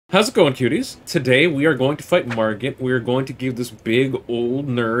How's it going, cuties? Today we are going to fight Margit. We are going to give this big old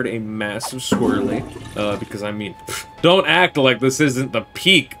nerd a massive swirly. Because I mean, don't act like this isn't the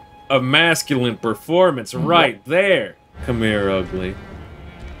peak of masculine performance right there. Come here, ugly.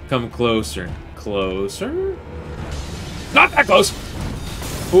 Come closer. Closer? Not that close!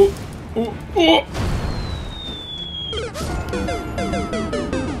 Ooh, ooh, ooh!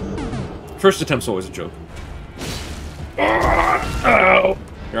 First attempt's always a joke. Ow!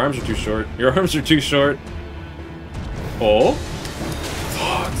 Your arms are too short. Your arms are too short. Oh?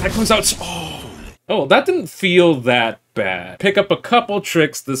 Fuck, that comes out Oh, that didn't feel that bad. Pick up a couple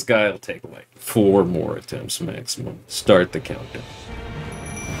tricks, this guy will take like 4 more attempts maximum. Start the countdown.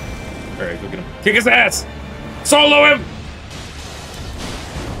 Alright, go get him. Kick his ass! Solo him!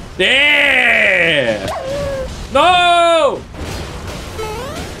 Yeah! No!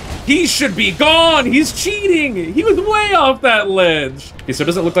 He should be gone! He's cheating! He was way off that ledge! Okay, so it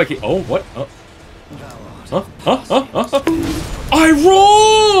doesn't look like he- oh, what? Oh. I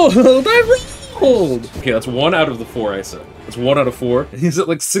rolled! I rolled! Okay, that's 1 out of the 4 I said. That's 1 out of 4. He's at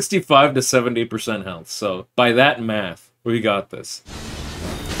like 65 to 70% health, so by that math, we got this.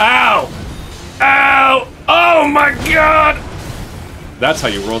 Ow! Ow! Oh my god! That's how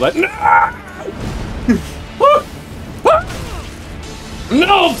you roll that.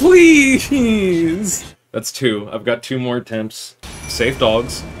 No, please! That's 2. I've got 2 more attempts. Safe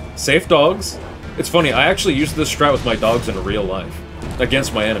dogs. Safe dogs. It's funny, I actually use this strat with my dogs in real life.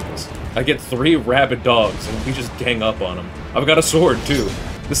 Against my enemies. I get 3 rabid dogs, and we just gang up on them. I've got a sword, too.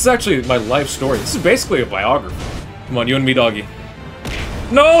 This is actually my life story. This is basically a biography. Come on, you and me, doggy.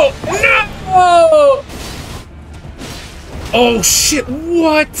 No! No! Oh, shit,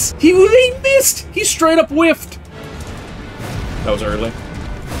 what? He missed! He straight up whiffed! That was early.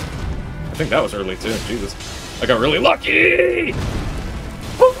 I think that was early, too. Jesus. I got really lucky!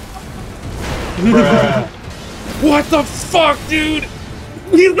 What the fuck, dude?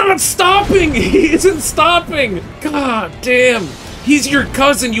 He's not stopping! He isn't stopping! God damn! He's your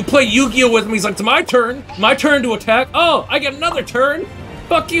cousin, you play Yu-Gi-Oh! With him, he's like, it's my turn! My turn to attack! Oh, I get another turn!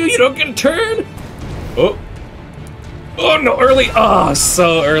 Fuck you, you don't get a turn! Oh. Oh, no, early! Oh,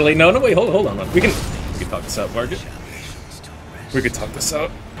 so early. No, wait, hold on. We can talk this out, Margit. We could talk this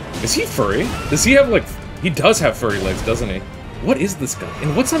out. Is he furry? Does he have, like... He does have furry legs, doesn't he? What is this guy?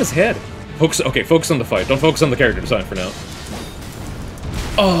 And what's on his head? Okay, focus on the fight. Don't focus on the character design for now.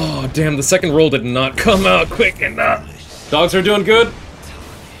 Oh, damn, the second roll did not come out quick enough. Dogs are doing good.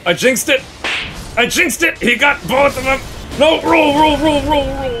 I jinxed it. I jinxed it. He got both of them. No, roll.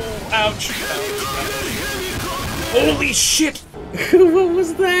 Ouch. Holy shit. What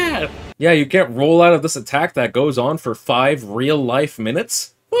was that? Yeah, you can't roll out of this attack that goes on for 5 real-life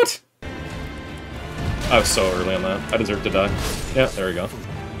minutes? What? I was so early on that. I deserve to die. Yeah, there we go.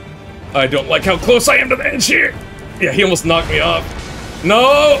 I don't like how close I am to the edge here! Yeah, he almost knocked me off.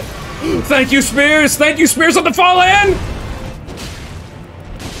 No! Thank you, Spears! Thank you, Spears on the fall in!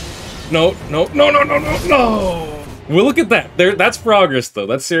 No. Well, look at that. That's progress, though.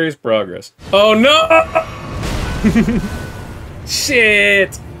 That's serious progress. Oh, no!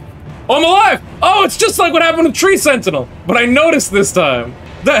 Shit! Oh, I'm alive! Oh, it's just like what happened with Tree Sentinel! But I noticed this time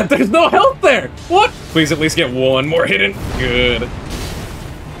that there's no health there! What? Please at least get 1 more hidden. Good.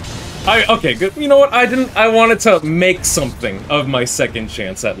 Okay, good. You know what? I wanted to make something of my second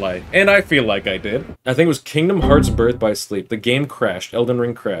chance at life. And I feel like I did. I think it was Kingdom Hearts Birth by Sleep. The game crashed. Elden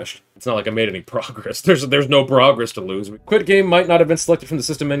Ring crashed. It's not like I made any progress. There's no progress to lose. Quit game might not have been selected from the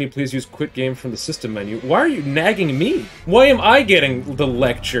system menu. Please use quit game from the system menu. Why are you nagging me? Why am I getting the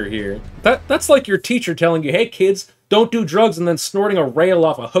lecture here? That's like your teacher telling you, hey kids, don't do drugs, and then snorting a rail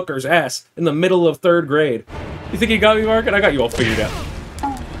off a hooker's ass in the middle of 3rd grade. You think you got me, Margit? I got you all figured out.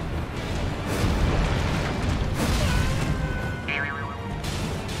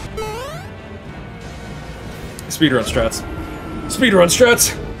 Speedrun strats. Speedrun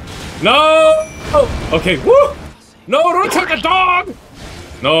strats! No! Oh, okay, woo! No, don't attack the dog!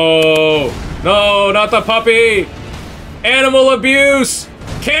 No! No, not the puppy! Animal abuse!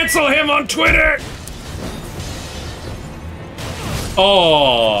 Cancel him on Twitter!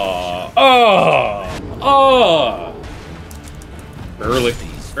 Oh! Oh! Oh! Early.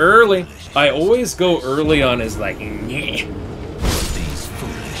 Early. I always go early on his, like, nyeh.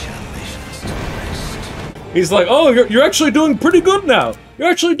 He's like, oh, you're actually doing pretty good now.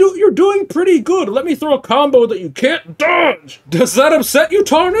 You're doing pretty good. Let me throw a combo that you can't dodge. Does that upset you,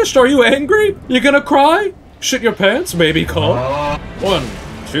 Tarnished? Are you angry? You gonna cry? Shit your pants? Maybe call. 1,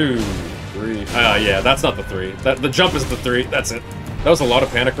 2, 3. Yeah, that's not the 3. The jump is the 3. That's it. That was a lot of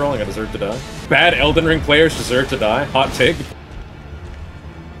panic rolling. I deserve to die. Bad Elden Ring players deserve to die. Hot take.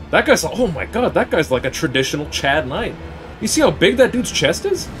 That guy's, oh my god, that guy's like a traditional Chad Knight. You see how big that dude's chest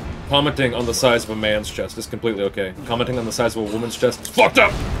is? Commenting on the size of a man's chest is completely okay. Commenting on the size of a woman's chest is fucked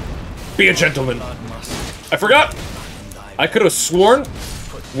up! Be a gentleman. I forgot! I could have sworn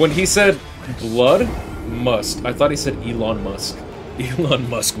when he said blood must. I thought he said Elon Musk. Elon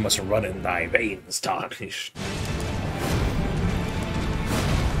Musk must run in thy veins, Tarnish.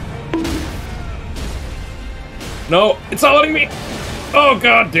 No, it's not letting me. Oh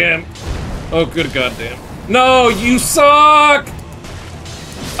goddamn. Oh good goddamn. No, you suck!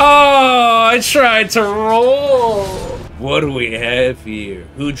 Oh, I tried to roll. What do we have here?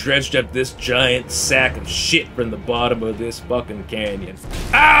 Who dredged up this giant sack of shit from the bottom of this fucking canyon?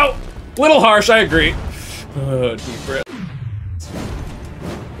 Ow! Little harsh, I agree. Oh, deep breath.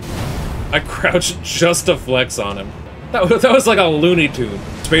 I crouched just to flex on him. That was like a Looney Tune.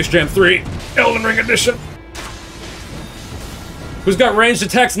 Space Jam 3, Elden Ring edition. Who's got ranged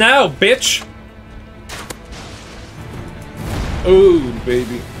attacks now, bitch? Oh,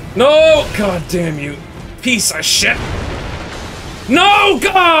 baby. No! God damn you. Piece of shit. No!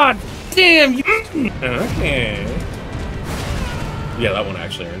 God damn you! Okay. Yeah, that one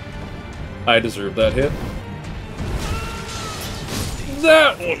actually earned. I deserve that hit.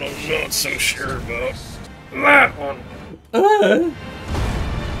 That one I'm not so sure about. That one.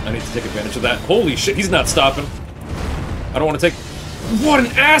 I need to take advantage of that. Holy shit, he's not stopping. I don't want to take... What an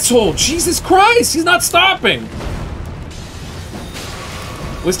asshole! Jesus Christ, he's not stopping!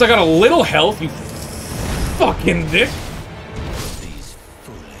 At least I got a little health, you fucking dick.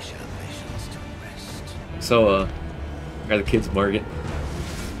 So, are the kids Margit?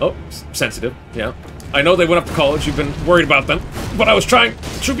 Oh, sensitive, yeah. I know they went up to college, you've been worried about them, but I was trying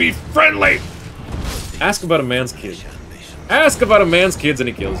to be friendly! Ask about a man's kid. Ask about a man's kids and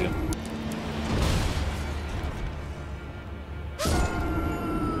he kills you.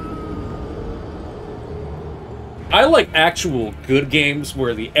 I like actual good games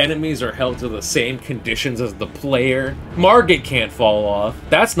where the enemies are held to the same conditions as the player. Margit can't fall off.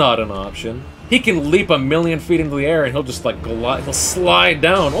 That's not an option. He can leap 1,000,000 feet into the air and he'll just like glide, he'll slide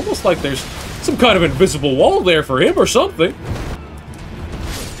down, almost like there's some kind of invisible wall there for him or something.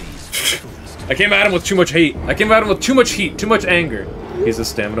 I came at him with too much hate. I came at him with too much heat, too much anger. He's a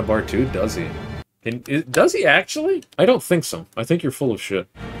stamina bar too, does he? Does he actually? I don't think so. I think you're full of shit.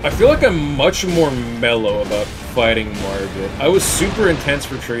 I feel like I'm much more mellow about fighting Margit. I was super intense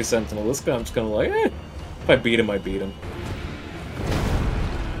for Tree Sentinel. This guy I'm just kind of like, if I beat him, I beat him.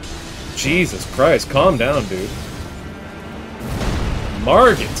 Jesus Christ, calm down, dude.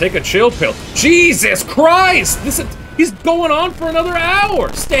 Margit, take a chill pill. Jesus Christ! He's going on for another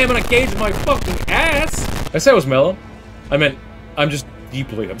hour! Stamina gauge my fucking ass! I said I was mellow. I meant, I'm just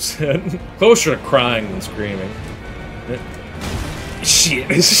deeply upset. Closer to crying than screaming.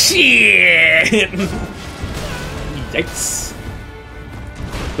 Shit. Shit! Yikes.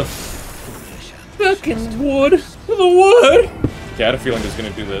 The fucking wood. The wood! Okay, I had a feeling he was gonna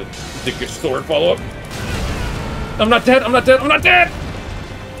do the dickish sword follow-up. I'm not dead, I'm not dead, I'm not dead!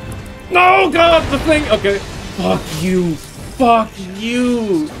 No, God, the thing! Okay. Fuck you. Fuck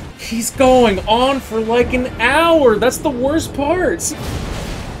you. He's going on for like an hour. That's the worst part.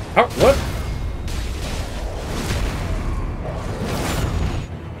 How, what?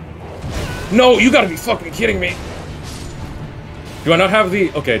 No, you gotta be fucking kidding me. Do I not have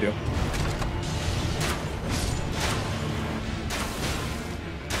the... Okay, I do.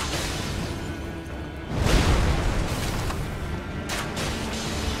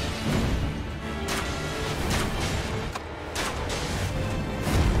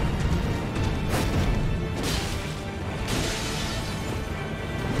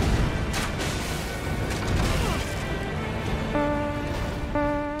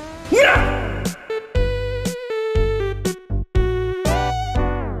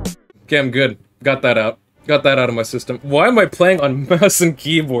 Okay, I'm good. Got that out. Got that out of my system. Why am I playing on mouse and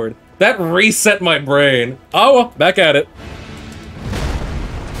keyboard? That reset my brain. Oh, well, back at it.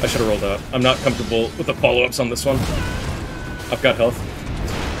 I should have rolled out. I'm not comfortable with the follow-ups on this one. I've got health.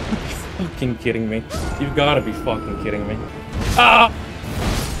 Are you fucking kidding me? You've gotta be fucking kidding me. Ah!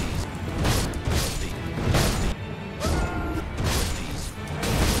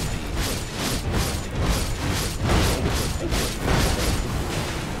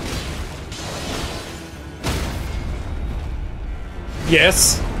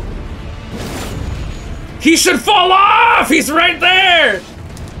 Yes. He should fall off! He's right there!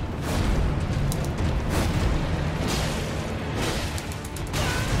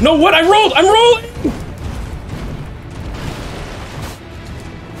 No, what? I rolled! I'm rolling!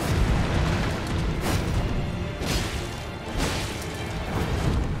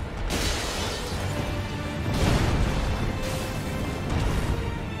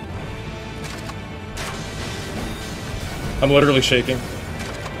 I'm literally shaking.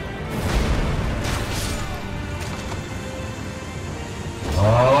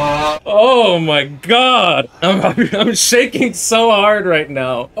 Oh my god! I'm shaking so hard right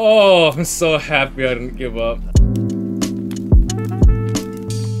now. Oh, I'm so happy I didn't give up.